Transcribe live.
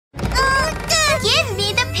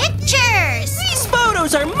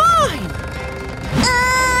photos are mine!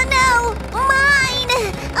 No! Mine!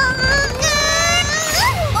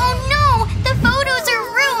 Oh no! The photos are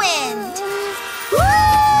ruined!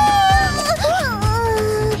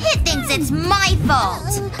 Pit thinks it's my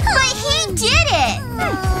fault! But he did it!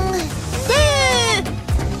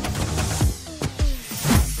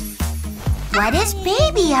 What is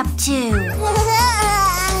Baby up to?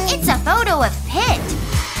 It's a photo of Pit.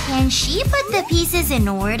 Can she put the pieces in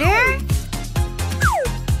order?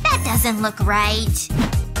 That doesn't look right.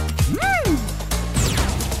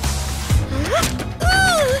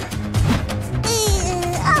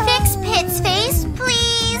 Fix Pit's face,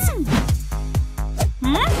 please.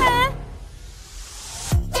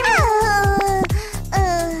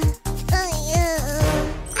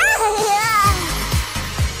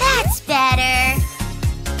 That's better.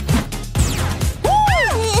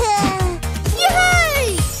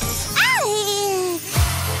 Yay!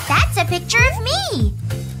 That's a picture of me.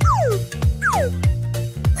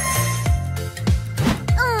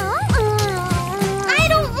 I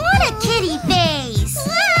don't want a kitty face.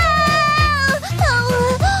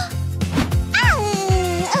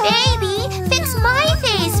 Baby, fix my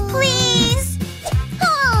face, please.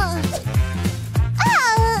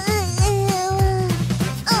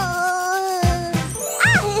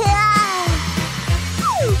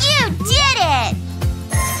 You did it!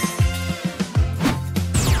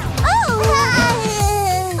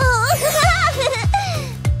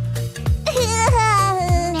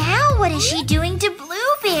 Now what is she doing to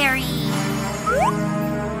Blueberry?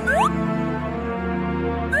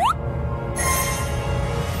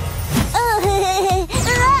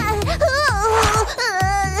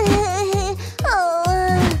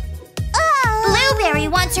 Blueberry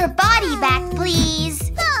wants her body back,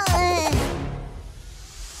 please.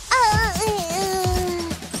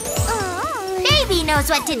 Baby knows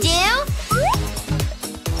what to do.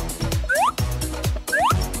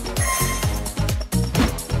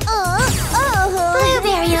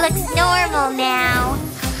 Blueberry looks normal now.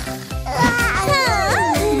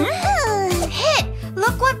 Pit,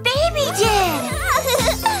 look what Baby did.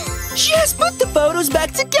 She has put the photos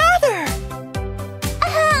back together!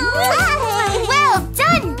 Well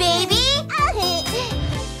done, Baby.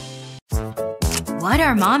 What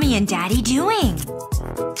are Mommy and Daddy doing?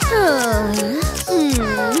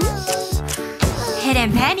 Pit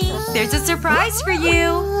and Penny, there's a surprise for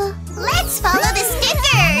you! Let's follow the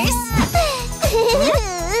stickers.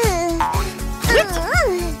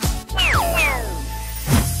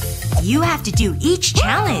 You have to do each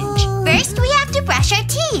challenge. First, we have to brush our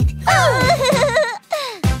teeth.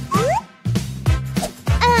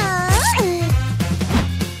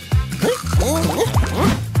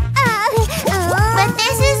 But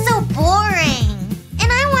this is so boring.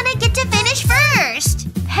 And I want to get to finish first.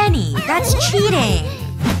 Penny, that's cheating!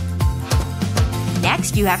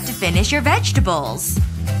 Next, you have to finish your vegetables.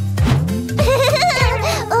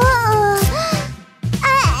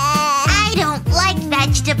 I don't like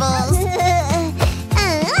vegetables.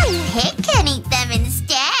 Pit can eat them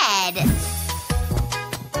instead.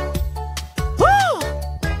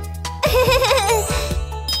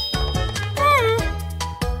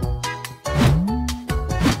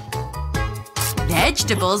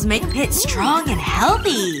 Vegetables make Pit strong and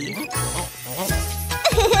healthy.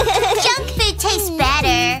 Junk food tastes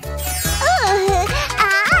better.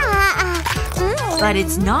 But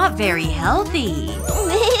it's not very healthy.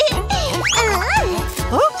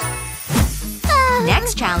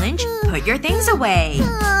 Next challenge, put your things away.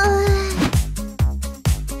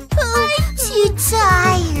 I'm too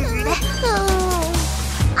tired.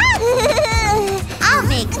 I'll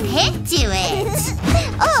make Pit do it.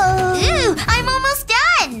 Ooh, I'm almost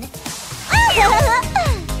done.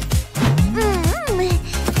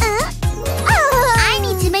 I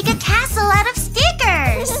need to make a castle out of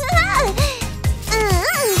stickers.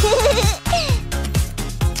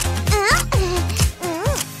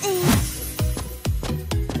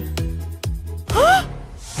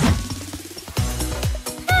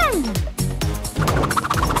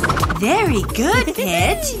 Very good,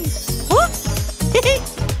 Pit.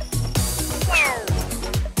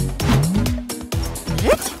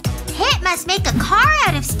 Pit must make a car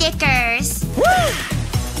out of stickers.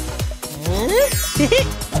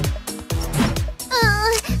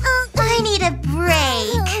 I need a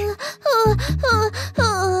break.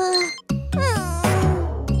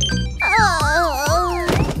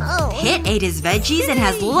 Pit ate his veggies and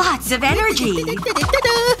has lots of energy.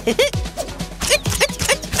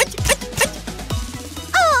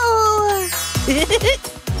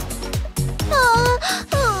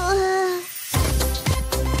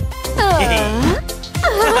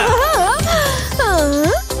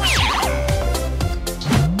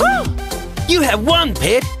 have won,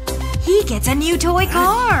 Pit. He gets a new toy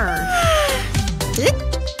car.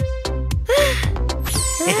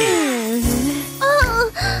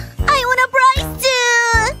 Oh, I want a prize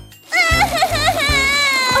too!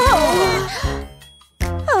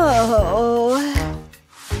 Oh.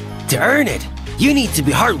 Darn it. You need to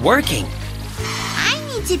be hardworking. I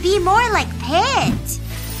need to be more like Pit.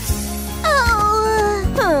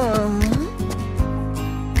 Oh.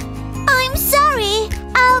 I'm sorry.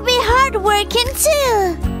 I'll be hardworking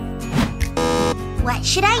too. What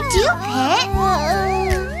should I do, Pit?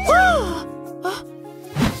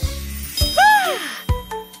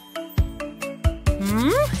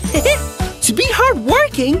 To be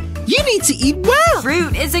hardworking, you need to eat well.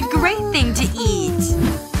 Fruit is a great thing to eat.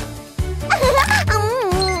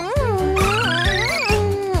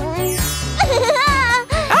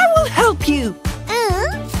 I will help you.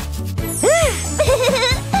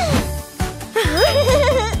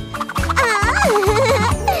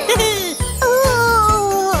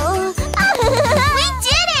 We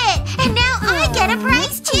did it! And now I get a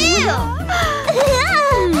prize too!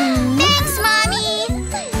 Thanks, Mommy!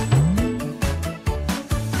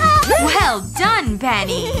 Well done,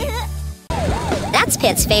 Penny. That's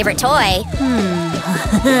Pit's favorite toy.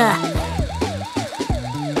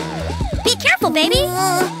 Be careful, baby!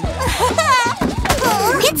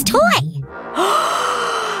 Pit's toy!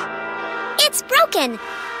 It's broken!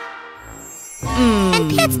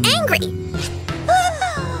 And Pit's angry!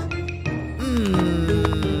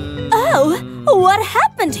 Oh, what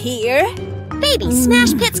happened here? Baby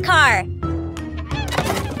smashed Pit's car!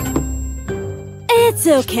 It's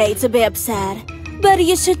okay to be upset, but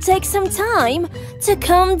you should take some time to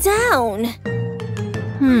calm down.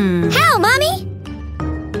 How, Mommy?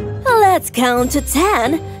 Let's count to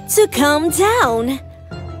 10 to calm down.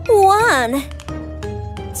 1,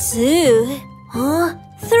 2,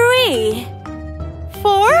 3,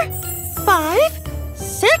 4, 5,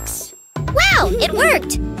 6. Wow, it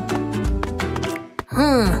worked!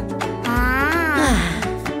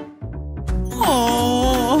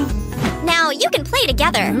 Oh. Now you can play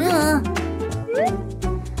together.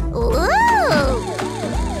 Ooh.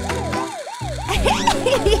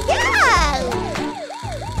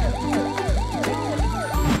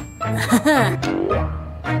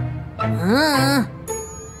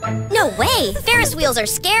 No way! Ferris wheels are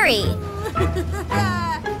scary!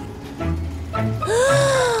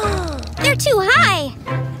 They're too high!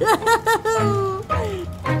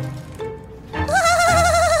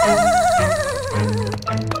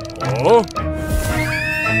 Oh.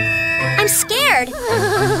 I'm scared!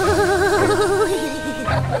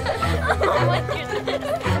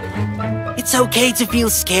 It's okay to feel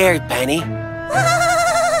scared, Penny.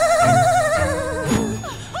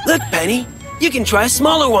 Look, Penny, you can try a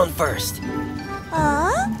smaller one first.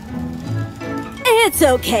 It's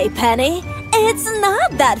okay, Penny. It's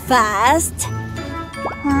not that fast.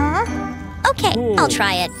 Okay, I'll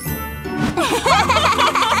try it.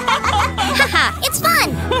 Haha, it's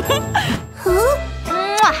fun!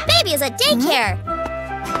 Mwah, baby is a daycare!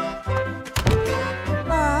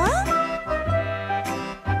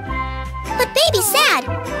 But baby's sad!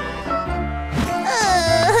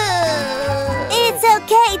 It's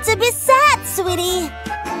okay to be sad, sweetie.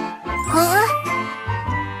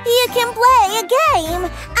 You can play a game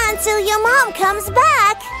until your mom comes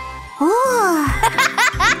back.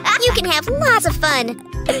 You can have lots of fun!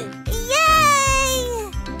 Yay!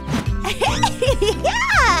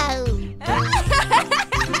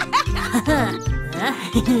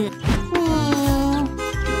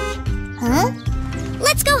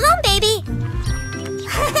 Let's go home, baby!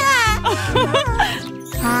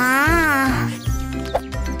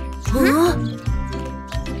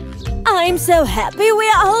 I'm so happy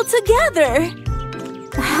we're all together.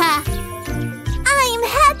 I'm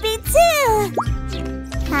happy too.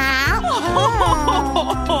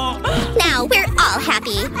 Now we're all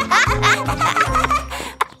happy!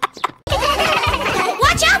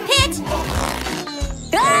 Watch out, Pit!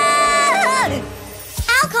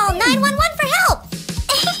 I'll call 911 for help!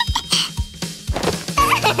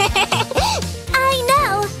 I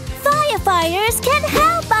know. Firefighters can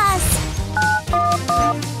help us.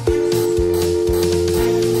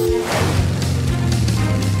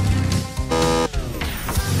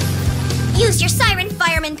 Use your siren,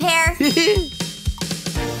 fireman pair! Yay!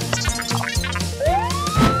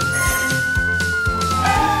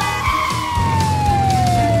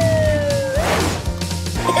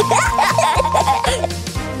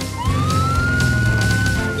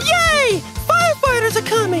 Firefighters are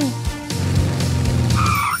coming!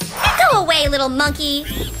 Go away, little monkey!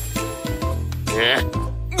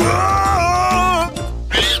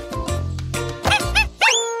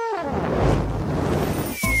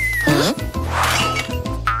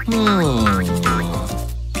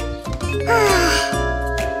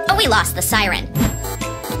 Oh, we lost the siren.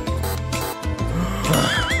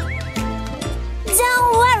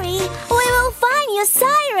 Don't worry, we will find your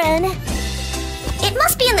siren. It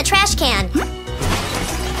must be in the trash can.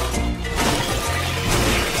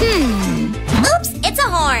 Oops, it's a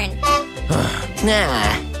horn.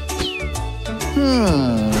 Nah.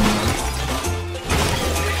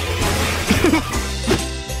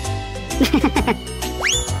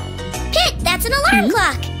 Pit, that's an alarm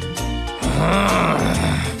clock.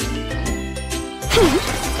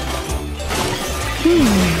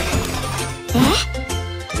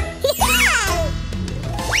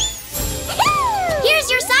 Here's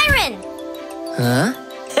your siren. Huh?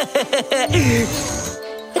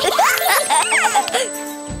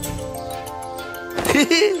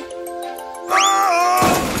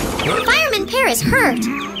 Fireman Pear is hurt.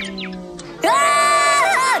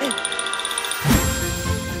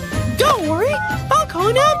 Don't worry, I'll call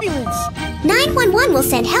an ambulance. 911 will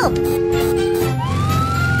send help.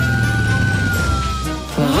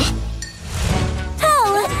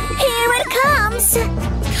 Oh, here it comes.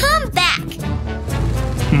 Come back.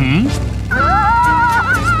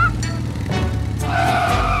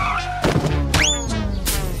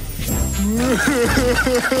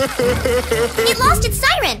 It lost its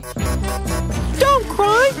siren. Don't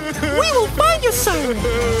cry, we will find your siren.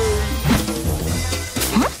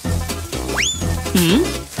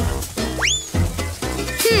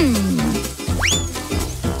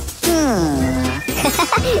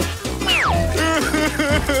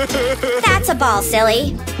 That's a ball,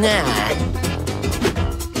 silly. Nah.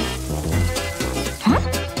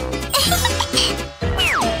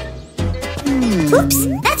 Oops,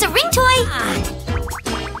 that's a ring toy.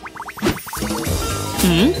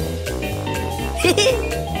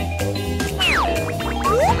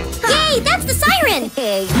 Yay, that's the siren.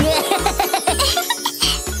 Hey.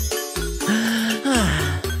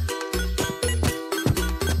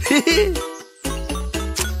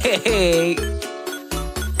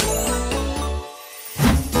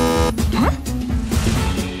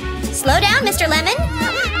 Slow down, Mr. Lemon.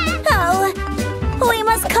 Oh, we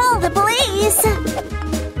must call the police.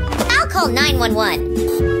 I'll call 911.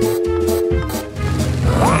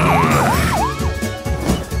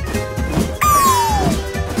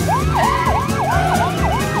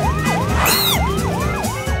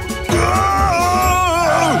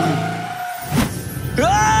 The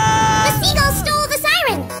seagull stole the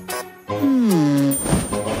siren.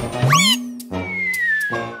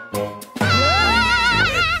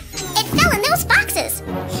 It fell in those boxes.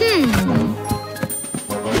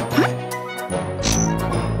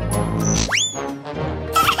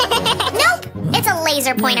 Nope, it's a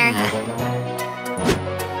laser pointer.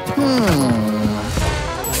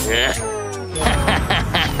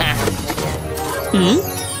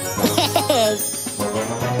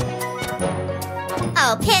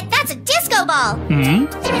 Oh, Pit, that's a disco ball.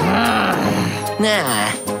 Nah.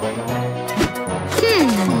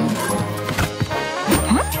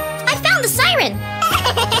 I found the siren.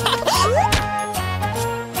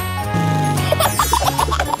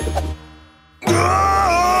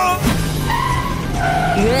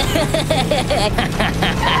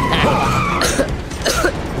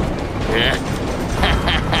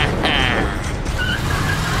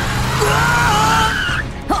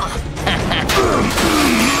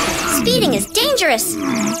 Speeding is dangerous.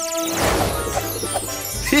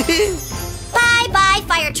 Bye-bye,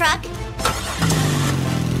 fire truck.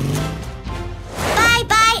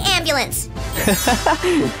 Bye-bye, ambulance.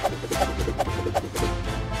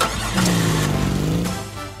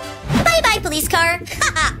 Bye-bye, police car.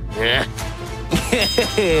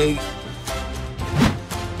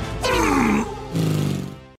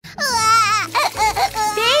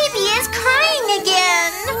 Baby is crying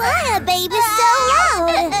again. Why are babies so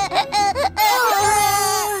loud?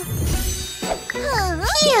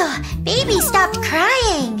 Phew, baby stopped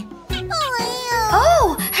crying.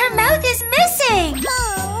 Oh, her mouth is missing.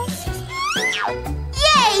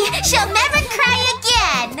 Yay, she'll never cry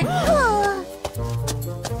again.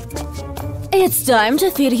 It's time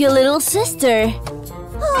to feed your little sister.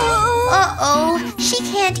 Uh-oh, she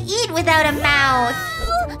can't eat without a mouth.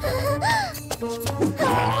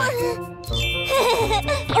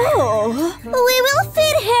 Oh, we will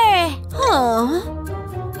feed her. Oh.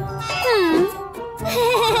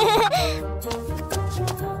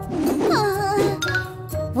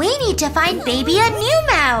 We need to find baby a new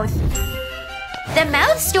mouth. The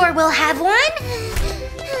mouth store will have one.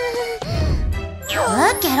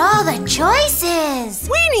 Look at all the choices.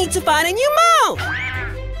 We need to find a new mouth.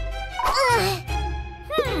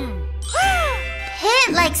 Pit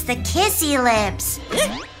Pit likes the kissy lips.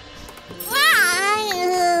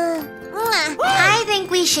 I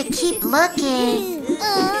think we should keep looking.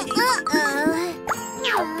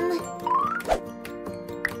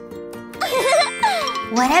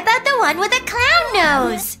 What about the one with a clown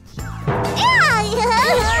nose?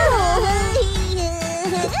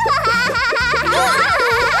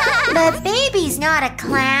 But baby's not a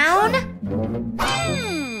clown.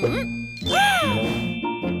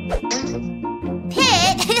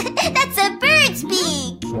 Pit, that's a bird's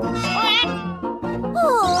beak.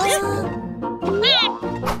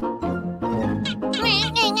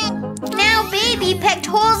 Now baby pecked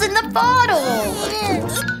holes in the bottle.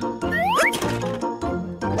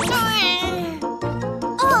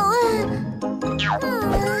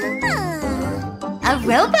 A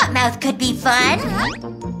robot mouth could be fun.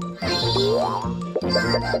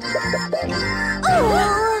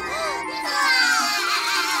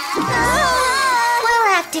 We'll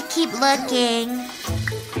have to keep looking.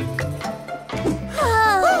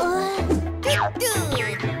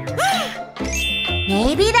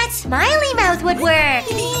 Maybe that smiley mouth would work.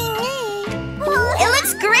 It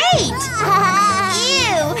looks great!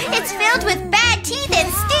 Ew! It's filled with bad teeth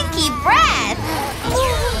and stinky breath!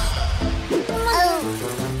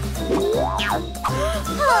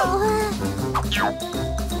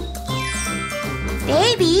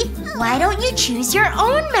 Baby, why don't you choose your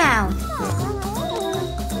own mouth?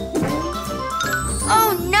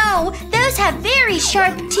 Oh no! Those have very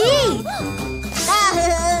sharp teeth!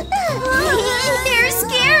 They're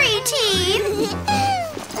scary teeth!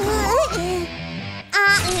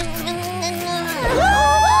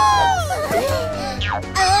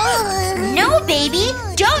 No, baby!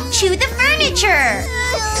 Don't chew the furniture!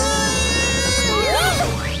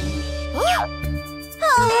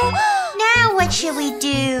 Now what should we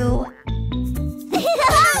do?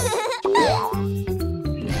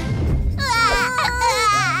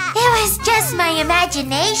 It was just my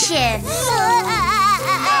imagination.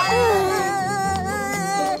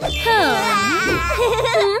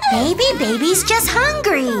 Baby's just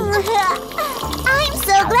hungry. I'm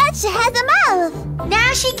so glad she has a mouth.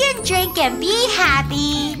 Now she can drink and be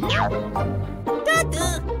happy.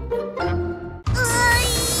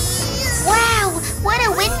 Wow, what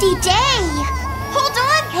a windy day. Hold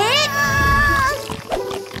on, Pig.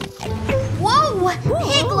 Whoa,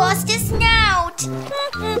 Pig lost his snout.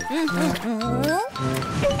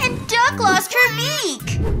 And Duck lost her beak.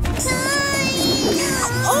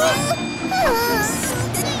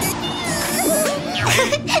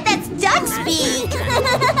 That's Duck's beak.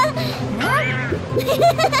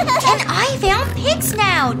 And I found Pig's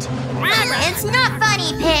snout. It's not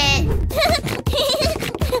funny, Pit.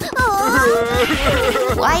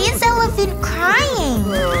 Why is Elephant crying?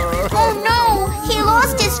 Oh no, he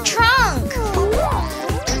lost his trunk.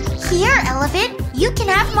 Here, Elephant, you can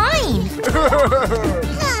have mine.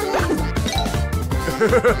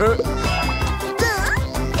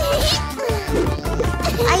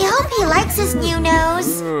 I hope he likes his new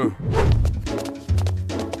nose.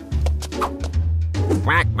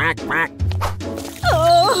 Quack, quack, quack.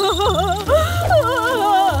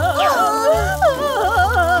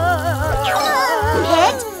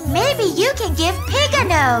 Pit, maybe you can give Pig a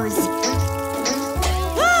nose.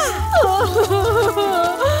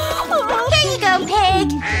 Here you go, Pig.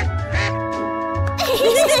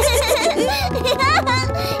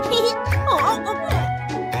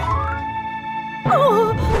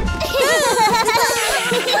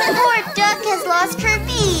 Poor Duck has lost her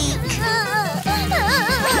beak.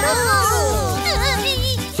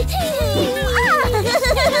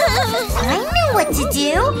 I know what to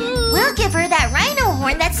do. We'll give her that rhino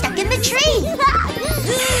horn that's stuck in the tree.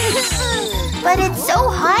 But it's so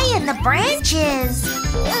high in the branches.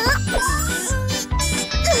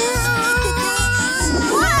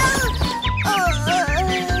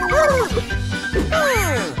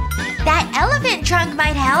 That elephant trunk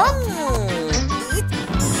might help.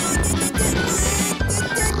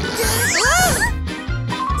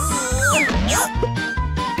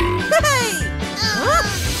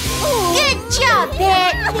 Good job,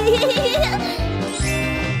 Pit!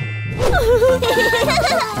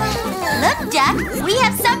 Look, Duck, we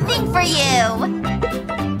have something for you!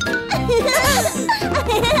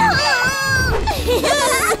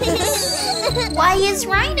 Why is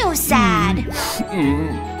Rhino sad?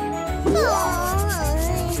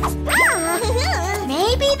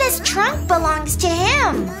 Maybe this trunk belongs to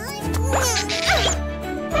him.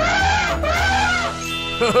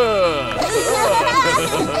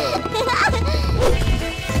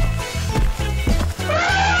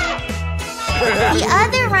 The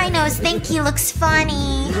other rhinos think he looks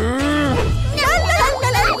funny.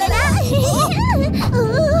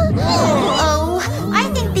 Oh, I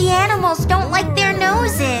think the animals don't like their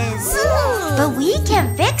noses. But we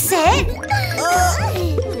can fix it.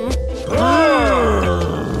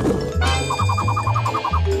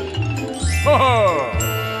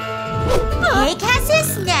 Pig has his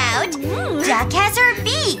snout, duck has her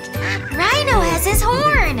beak, rhino has his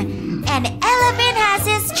horn, and elephant has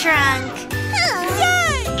his trunk.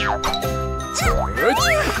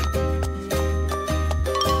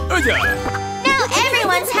 Now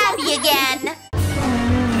everyone's happy again.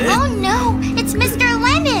 Oh no, it's Mr.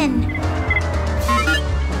 Lemon.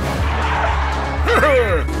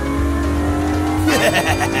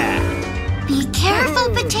 Be careful,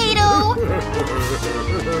 Potato.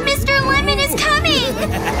 Mr. Lemon is coming.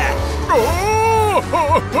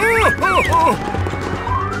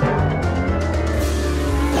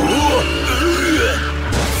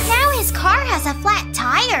 Now his car has a flat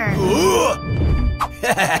tire.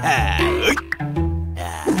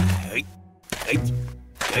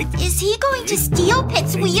 Is he going to steal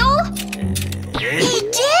Pit's wheel? He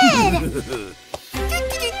did!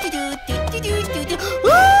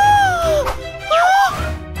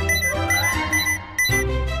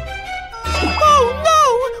 Oh no!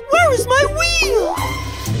 Where is my wheel?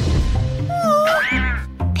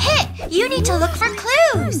 Pit, you need to look for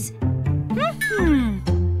clues.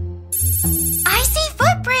 I see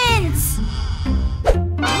footprints.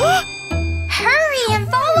 Hurry and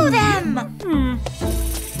follow them.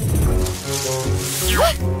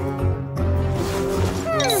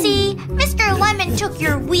 See, Mr. Lemon took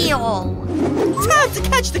your wheel. Time to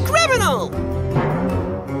catch the criminal!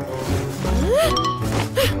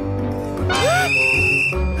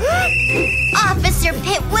 Officer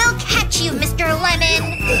Pit will catch you, Mr. Lemon.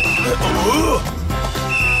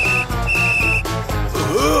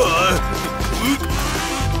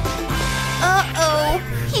 Uh-oh,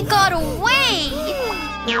 he got away.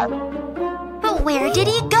 But where did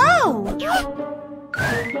he go?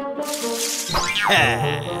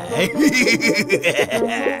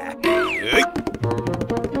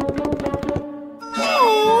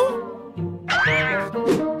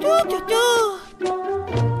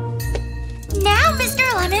 Now Mr.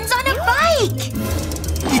 Lemon's on a bike.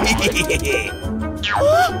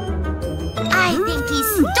 I think he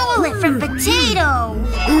stole it from Potato.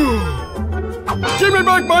 Give me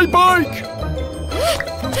back my bike!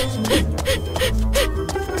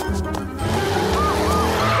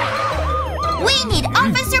 We need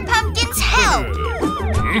Officer Pumpkin's help.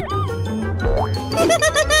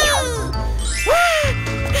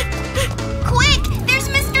 Quick, there's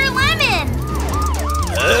Mr. Lemon.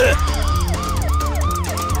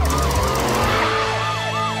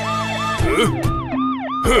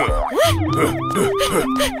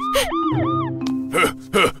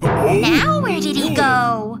 Now where did he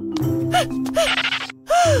go?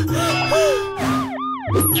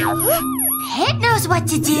 Pit knows what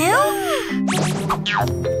to do.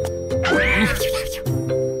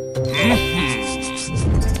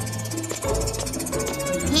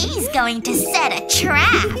 He's going to set a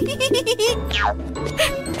trap.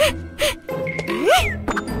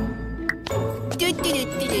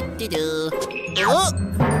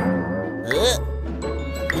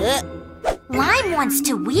 Lime wants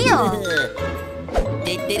to wheel.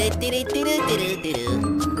 Pit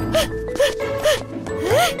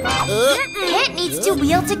needs to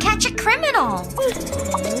wheel to catch a criminal.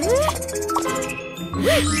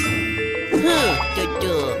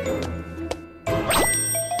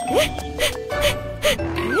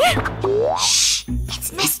 Shh!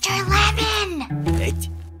 It's Mr. Lemon! Hey!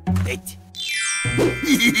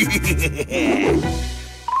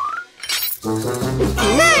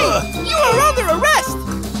 You are under arrest!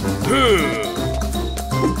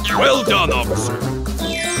 Well done, officer.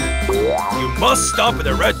 You must stop at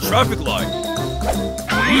the red traffic light.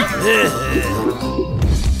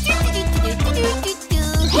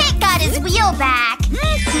 Pit got his wheel back.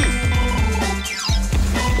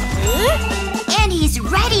 And he's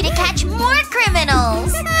ready to catch more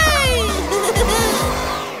criminals.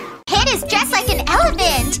 Pit is dressed like an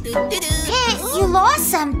elephant. Pit, you lost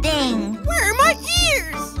something. Where are my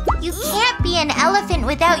ears? You can't be an elephant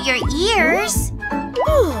without your ears.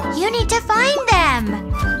 You need to find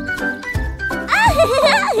them.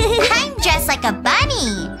 I'm dressed like a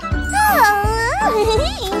bunny.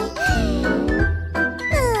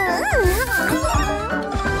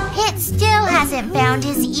 Pit still hasn't found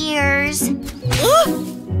his ears.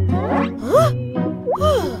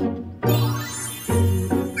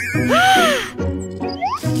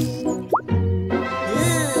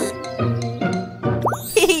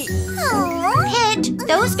 Pit,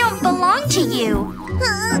 those don't belong to you.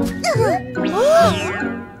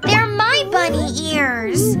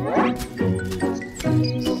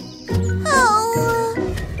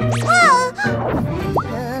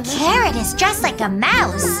 like a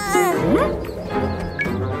mouse.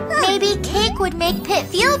 Maybe cake would make Pit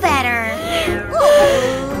feel better.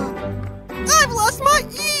 I've lost my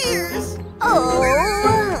ears!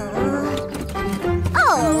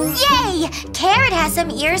 Yay! Carrot has some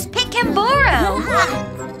ears Pit can borrow.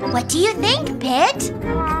 What do you think, Pit?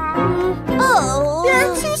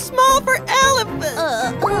 They're too small for elephants!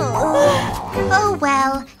 Oh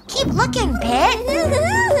well, keep looking, Pit.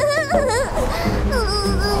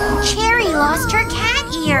 Cherry lost her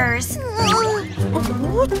cat ears.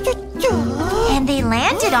 And they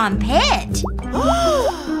landed on Pit.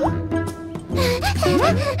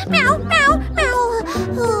 Meow, meow,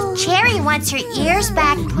 meow. Cherry wants her ears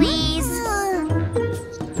back, please.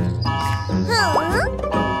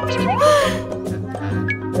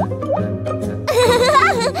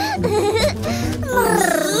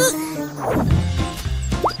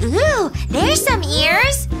 Ooh, there's some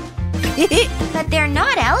ears. But they're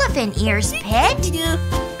not elephant ears, Pit.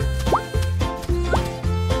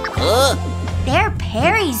 They're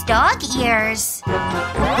Perry's dog ears.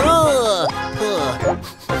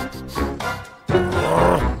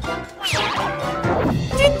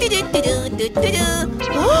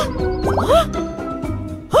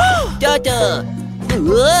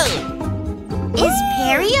 Is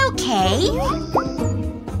Perry okay?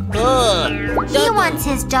 He wants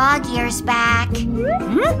his dog ears back.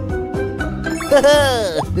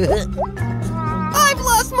 I've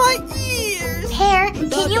lost my ears! Pear,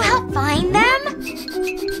 can you help find them?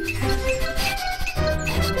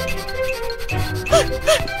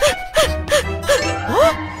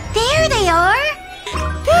 There they are!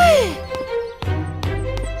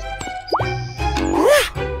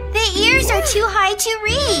 The ears are too high to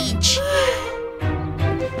reach.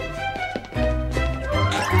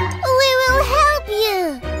 We will help you.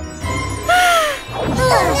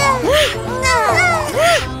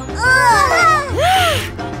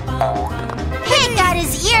 Pit got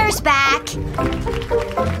his ears back.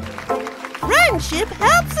 Friendship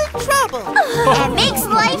helps in trouble! It makes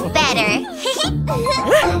life better.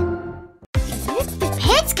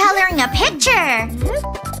 Pit's coloring a picture.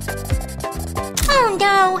 Oh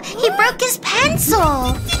no, he broke his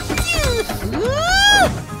pencil.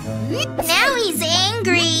 Now he's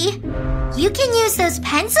angry. You can use those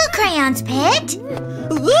pencil crayons, Pit.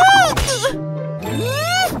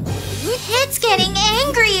 Pit's getting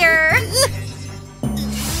angrier.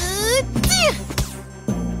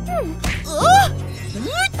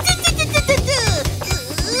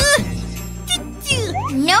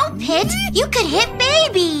 No, Pit, you could hit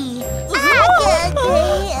Baby.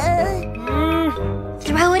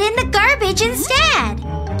 Throw it in the garbage instead.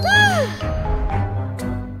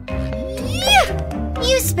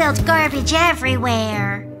 You spilled garbage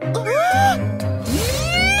everywhere.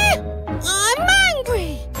 I'm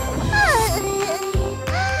angry!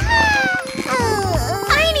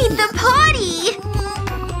 I need the potty.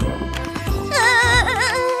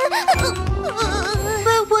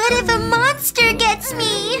 But what if a monster gets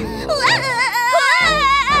me?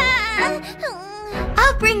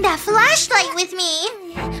 I'll bring that flashlight with me.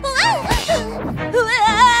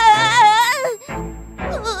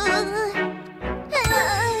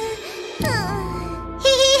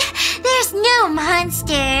 There's no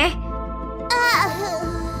monster.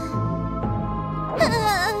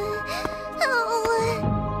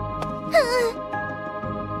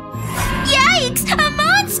 Yikes! A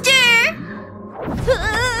monster!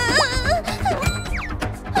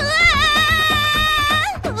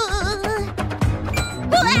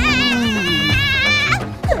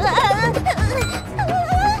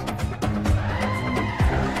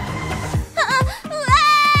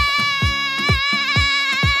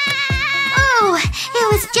 Oh, it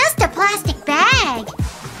was just a plastic bag.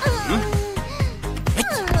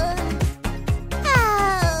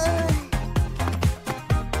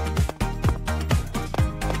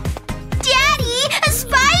 Daddy, a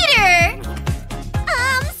spider!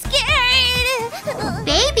 I'm scared.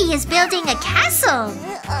 Baby is building a castle.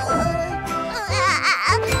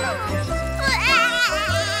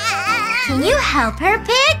 Can you help her,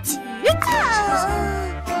 Pit?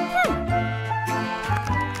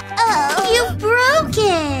 You broke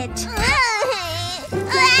it.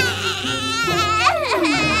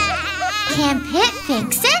 Can Pit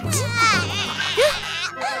fix it?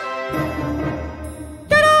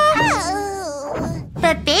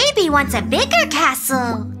 But Baby wants a bigger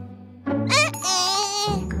castle.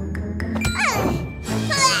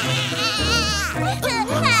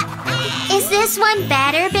 Is this one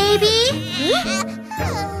better, Baby?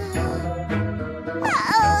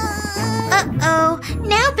 Uh-oh,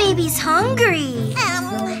 now Baby's hungry.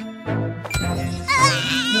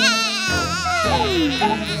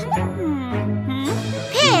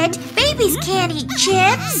 can't eat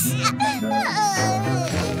chips.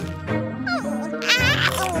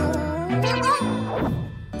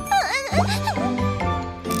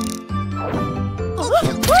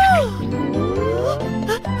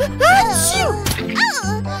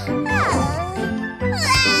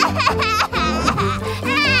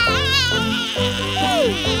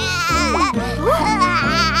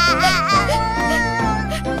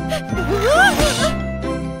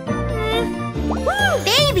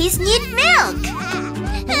 Babies need milk.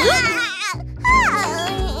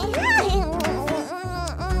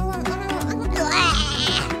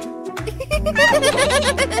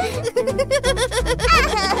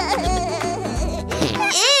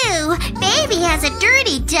 Ew, baby has a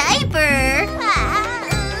dirty diaper.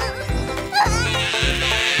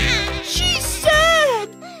 She's sad.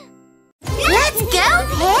 Let's go,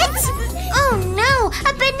 Pit. Oh no,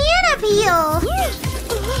 a banana peel.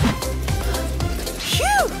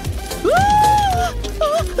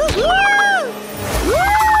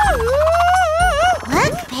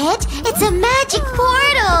 Look, Pit, it's a magic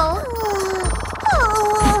portal.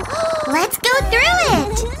 Let's go through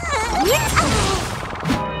it.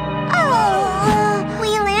 We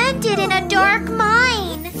landed in a dark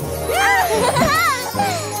mine.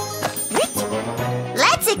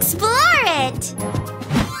 Let's explore it.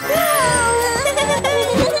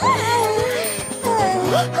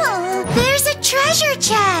 There's a treasure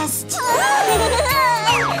chest.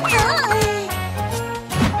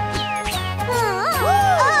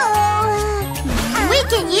 We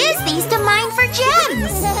can use these to mine for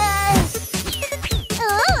gems.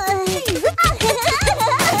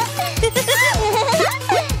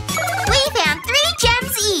 We found 3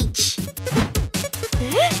 gems each.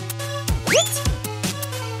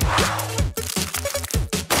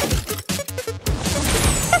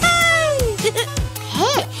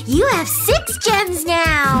 Pit, you have 6 gems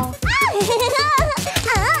now.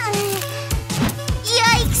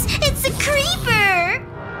 Yikes, it's a creeper.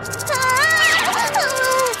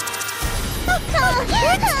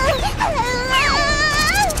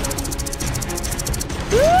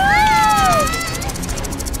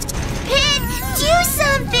 Pit, do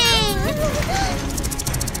something.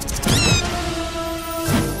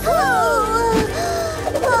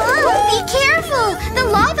 Be careful, the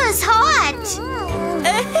lava's hot.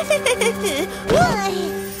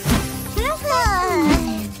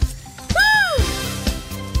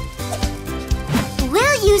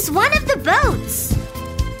 We'll use one of the boats.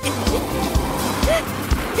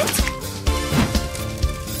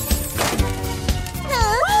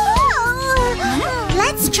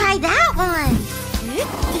 Let's try that one.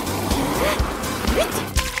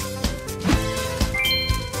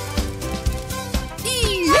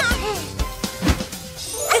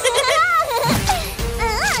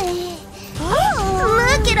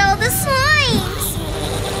 Look at all the slimes.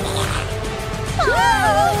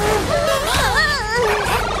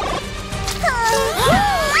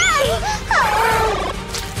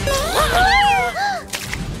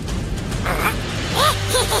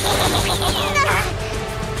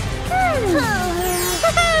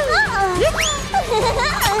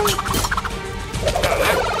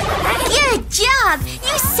 Good job!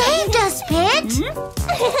 You saved us, Pit!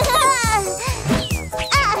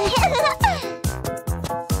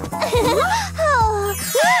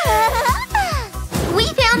 We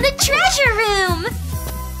found the treasure room!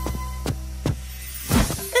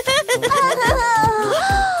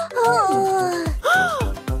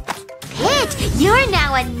 Pit, you're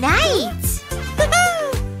now a knight!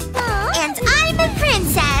 And I'm a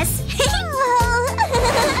princess!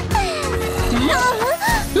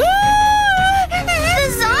 The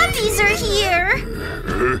zombies are here!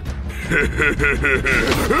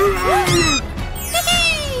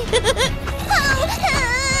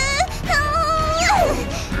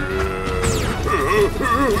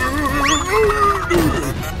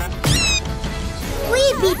 We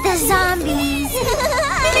beat the zombies!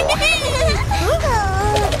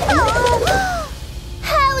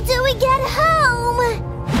 How do we get home?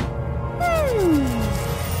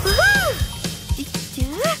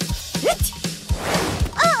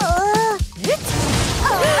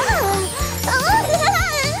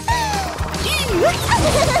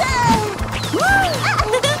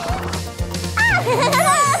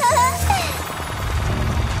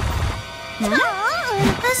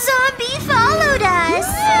 The zombie followed us!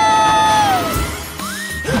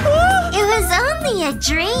 It was only a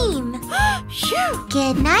dream!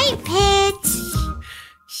 Good night, Pit!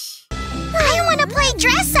 I want to play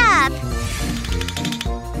dress up!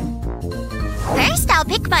 First, I'll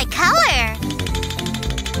pick my color!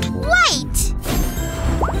 White!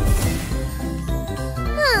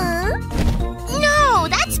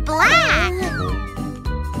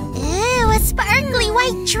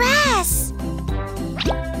 white dress.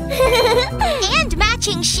 And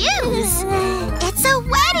matching shoes. It's a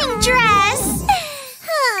wedding dress.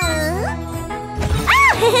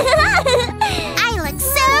 I look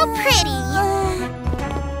so pretty.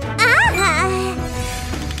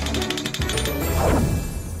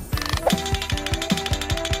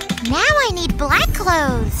 Now I need black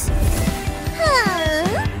clothes.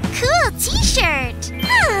 Cool t-shirt.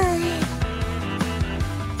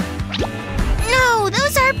 No,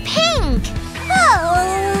 those are pink.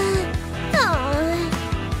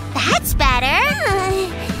 That's better.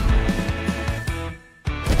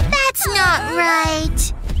 That's not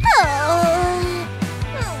right.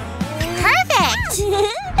 Perfect.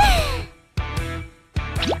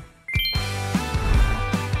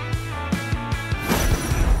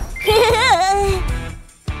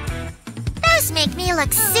 Those make me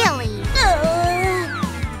look silly.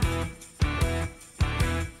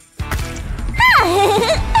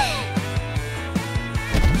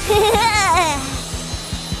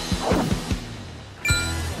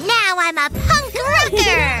 Now I'm a punk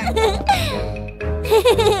rocker.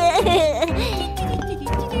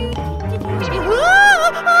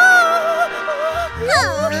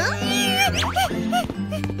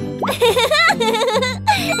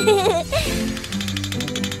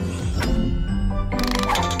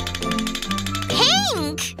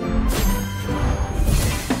 Pink!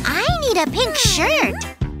 I need a pink shirt.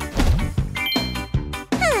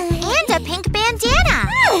 And a pink bandana.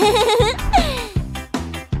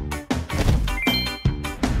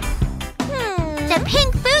 The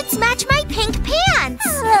pink boots match my pink pants.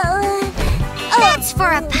 That's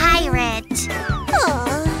for a pirate.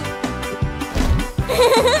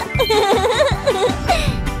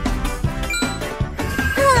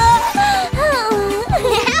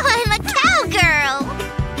 Now I'm a cowgirl.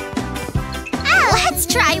 Let's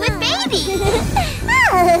try with baby.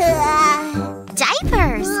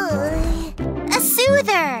 Diapers. A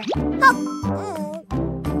soother.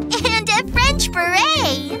 And a French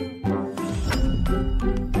beret.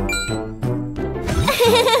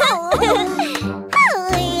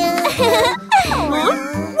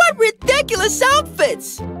 What ridiculous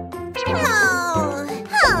outfits!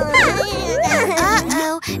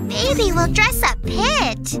 Uh-oh, baby will dress up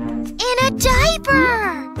Pit in a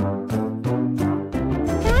diaper.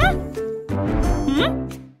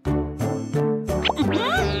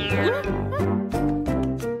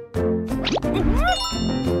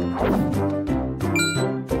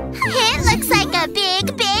 It looks like a big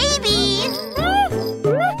baby.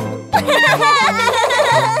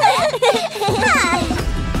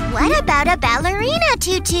 What about a ballerina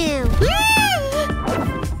tutu?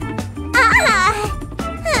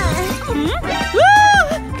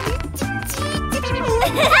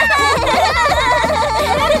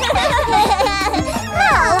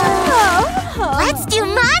 Let's do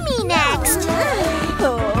mommy next.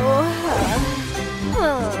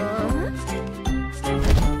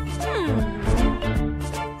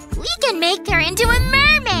 We can make her into a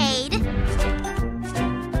mermaid.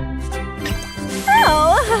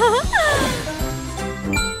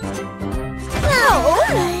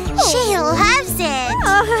 She loves it.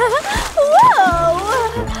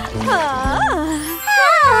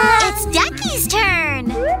 It's Ducky's turn.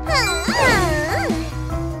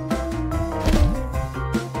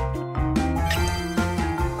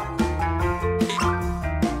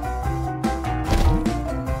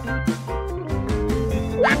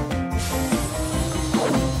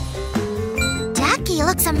 Ducky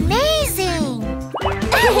looks amazing.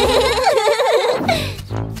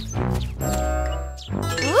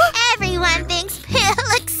 Everyone thinks Pit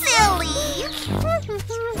looks silly.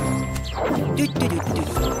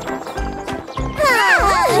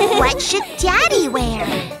 What should Daddy wear?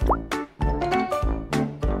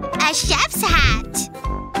 A chef's hat.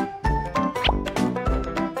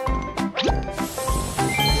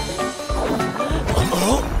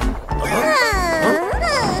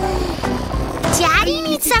 Daddy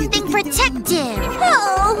needs something protective.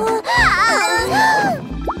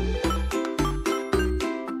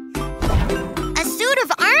 A suit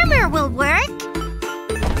of armor will work.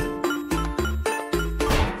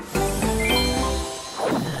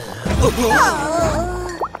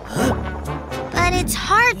 But it's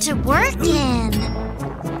hard to work in.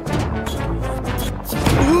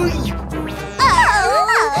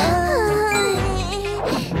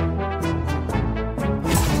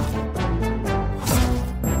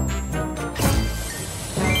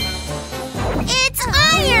 It's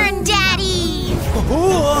iron, Daddy!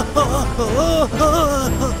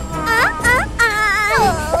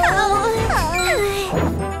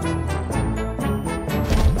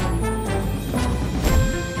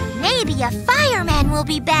 Maybe a fireman will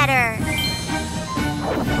be better.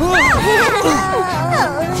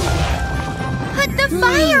 Put the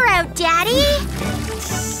fire out, Daddy.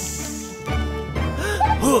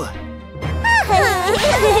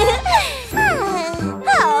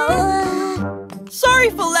 Sorry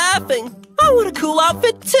for laughing. I want a cool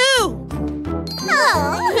outfit too.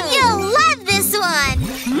 You'll love this one.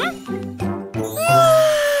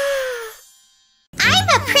 I'm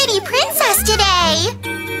a pretty princess today.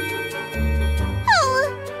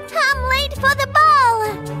 I'm late for the ball.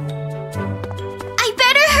 I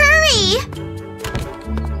better hurry.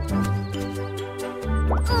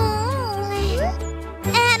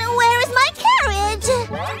 And where is my carriage?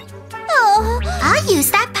 I'll use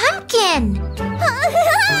that pumpkin.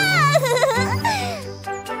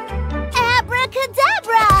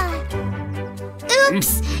 Abracadabra!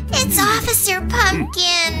 Oops, it's Officer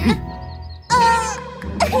Pumpkin.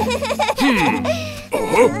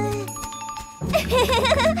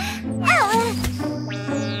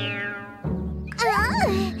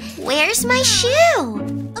 Where's my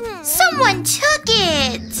shoe? Someone took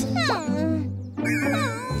it.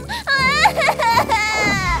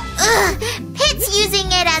 Ugh, Pit's using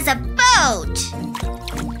it as a boat.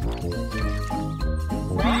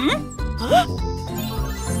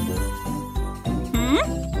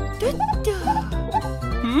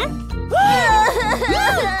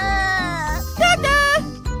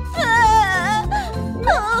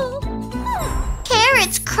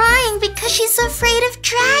 Carrot's crying because she's afraid of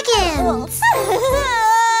dragons.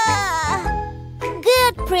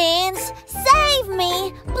 Good prince, save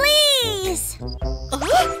me, please.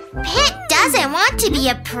 Pit doesn't want to be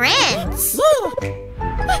a prince.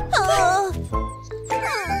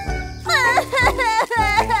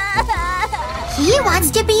 He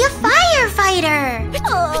wants to be a firefighter.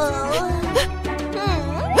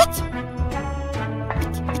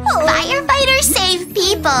 Firefighters save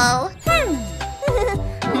people.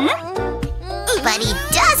 But he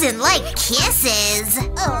doesn't like kisses.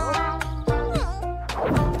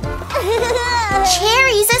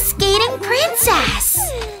 Cherry's a skating princess.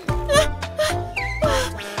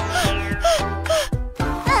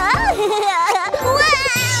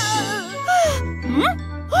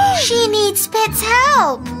 She needs Pit's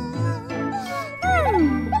help.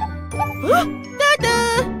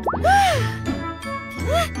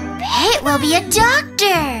 Pit will be a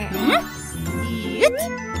doctor.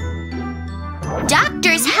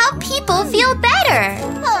 Doctors help people feel better.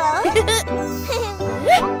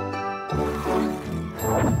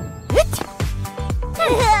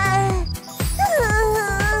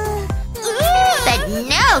 But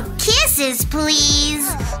no kisses, please.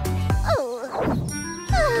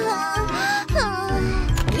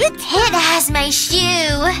 Pit has my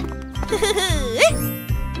shoe.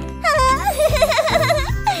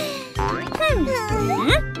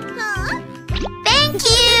 Thank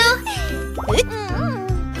you.